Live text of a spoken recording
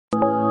I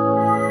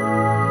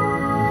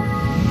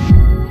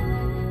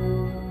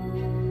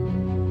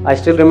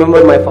still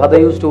remember my father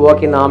used to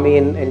work in army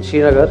in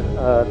Srinagar.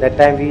 That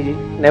time we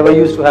never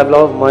used to have a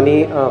lot of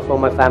money for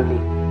my family.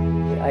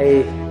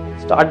 I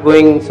started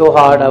going so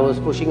hard. I was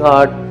pushing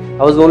hard.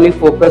 I was only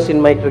focused in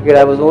my cricket.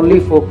 I was only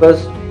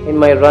focused in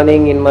my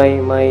running, in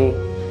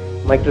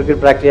my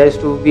cricket practice. I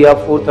used to be up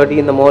 4:30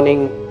 in the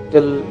morning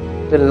till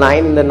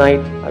 9 in the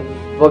night. I was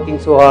working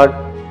so hard.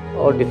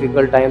 All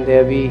difficult time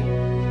there.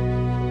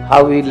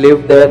 How we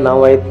lived there.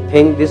 Now I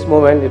think this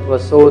moment it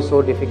was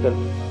so difficult.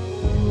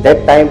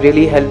 That time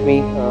really helped me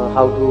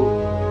how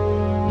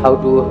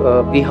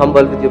to be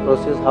humble with your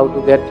process, how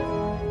to get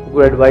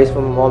good advice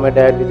from mom and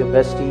dad with your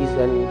besties,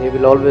 and they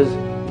will always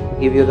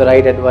give you the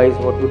right advice,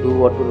 what to do,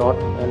 what to not.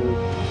 And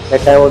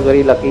that time I was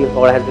very lucky.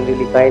 God has been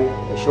really kind,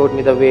 showed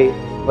me the way.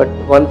 But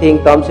one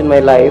thing comes in my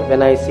life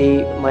when I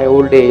see my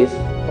old days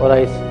or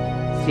I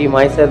see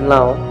myself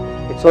now,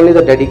 it's only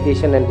the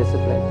dedication and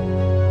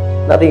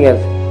discipline, nothing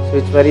else. So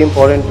it's very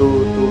important to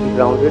be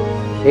grounded,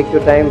 take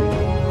your time,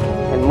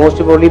 and most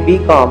importantly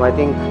be calm. I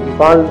think you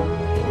can't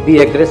be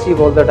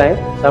aggressive all the time.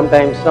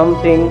 Sometimes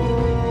something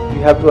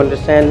you have to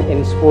understand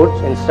in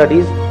sports and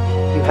studies,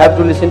 you have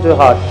to listen to your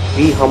heart,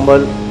 be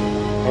humble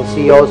and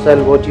see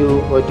yourself what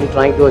you're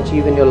trying to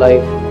achieve in your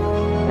life.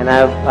 And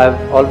I've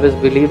always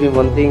believed in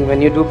one thing: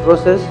 when you do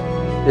process,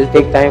 it will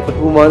take time for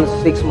 2 months,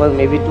 6 months,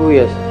 maybe 2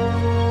 years.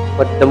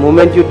 But the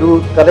moment you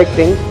do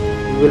correct things,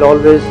 you will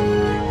always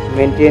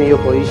maintain your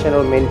position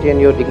or maintain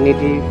your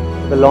dignity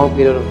for a long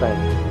period of time.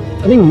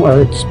 I think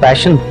it's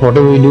passion.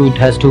 Whatever you do, it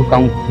has to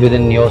come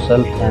within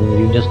yourself, and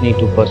you just need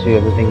to pursue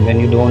everything.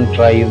 When you don't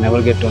try, you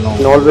never get to know.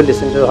 You can always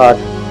listen to your heart,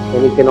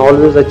 and you can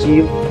always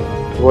achieve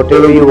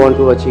whatever you want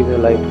to achieve in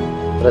your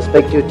life.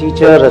 Respect your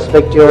teacher,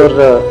 respect your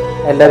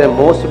elder, and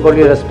most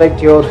importantly,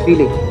 respect your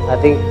feeling. I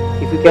think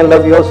if you can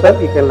love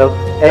yourself, you can love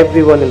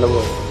everyone in the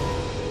world.